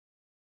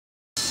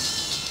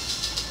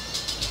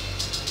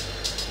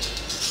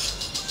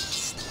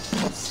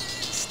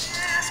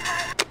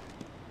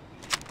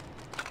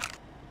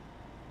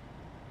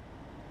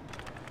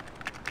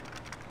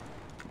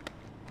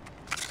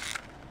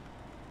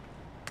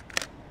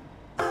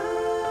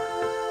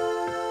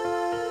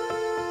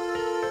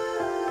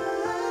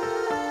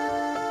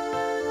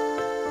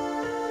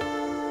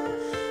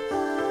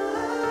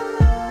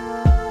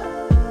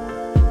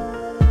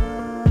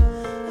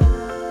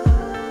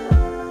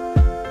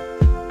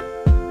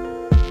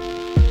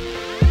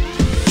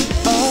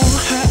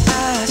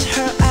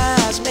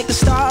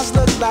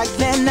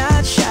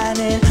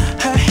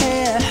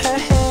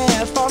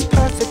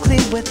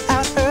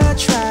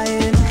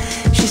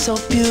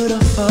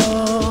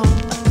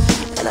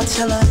I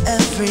tell her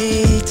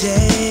every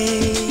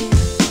day.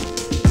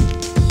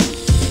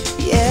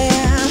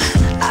 Yeah,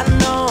 I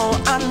know,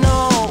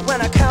 when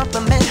I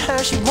compliment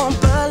her, she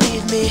won't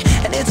believe me.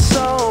 And it's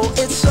so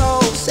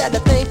sad to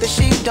think that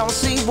she don't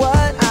see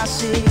what I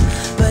see.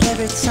 But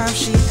every time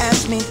she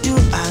asks me, do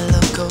I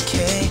look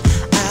okay,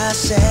 I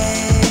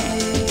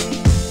say,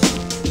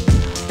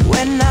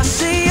 when I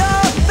see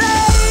your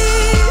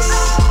face,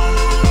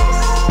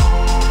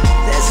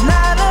 there's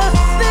not a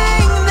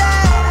thing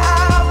that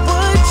I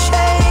would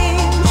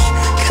change,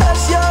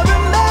 'cause you're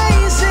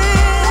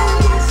amazing,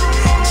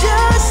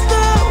 just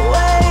the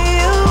way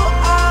you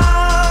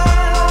are.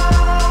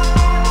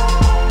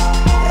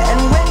 And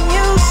when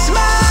you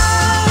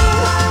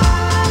smile,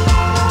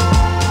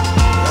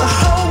 the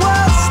whole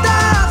world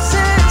stops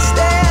and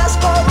stares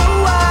for a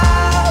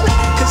while.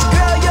 'Cause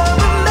girl, you're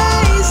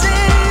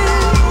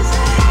amazing,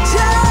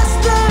 just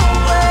the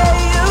way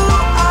you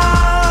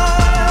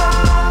are.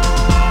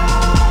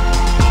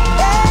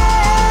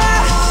 Yeah.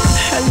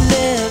 Her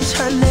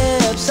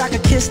lips, I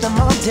could kiss them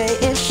all day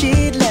if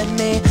she'd let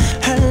me.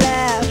 Her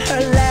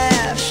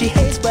laugh, she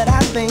hates but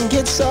I think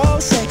it's so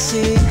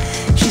sexy.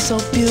 She's so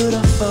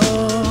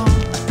beautiful,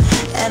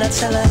 and I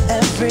tell her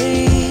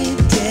every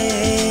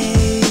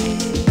day.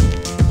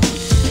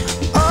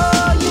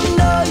 Oh, you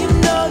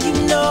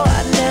know,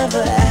 I'd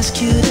never ask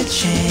you to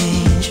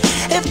change.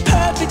 If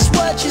perfect's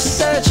what you're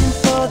searching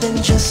for, then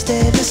just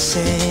stay the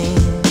same.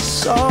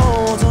 So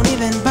don't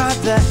even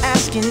bother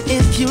asking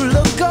if you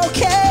look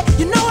okay.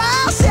 You know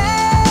I'll say,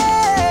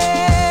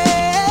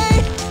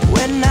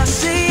 when I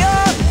see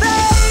your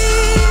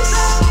face,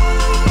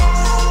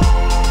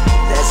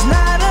 there's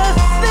not a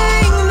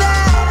thing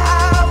that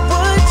I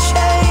would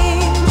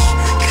change,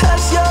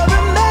 'cause you're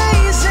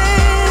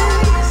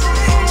amazing,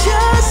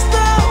 just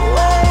the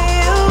way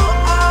you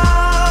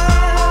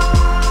are.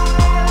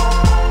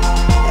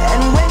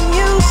 And when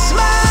you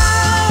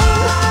smile,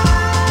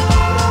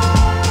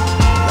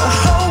 the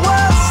whole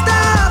world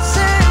stops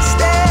and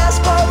stares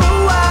for a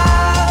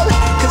while.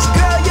 'Cause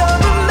girl,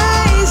 you're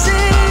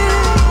amazing,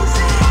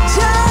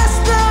 just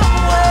the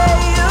way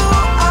you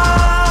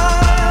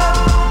are.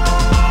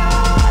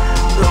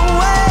 The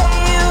way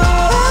you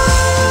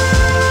are,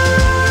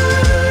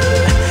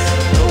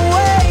 the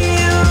way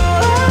you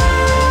are.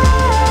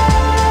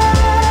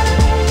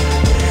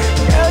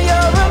 Girl,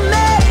 you're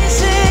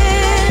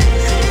amazing,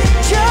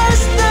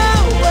 just the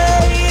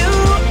way you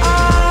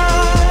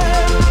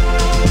are.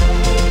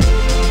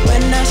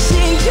 When I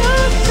see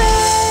your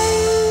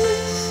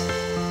face,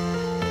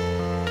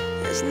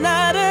 there's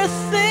not a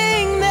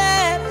thing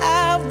that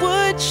I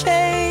would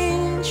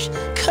change,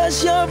 'cause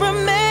you're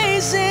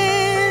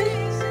amazing,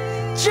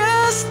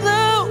 just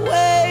the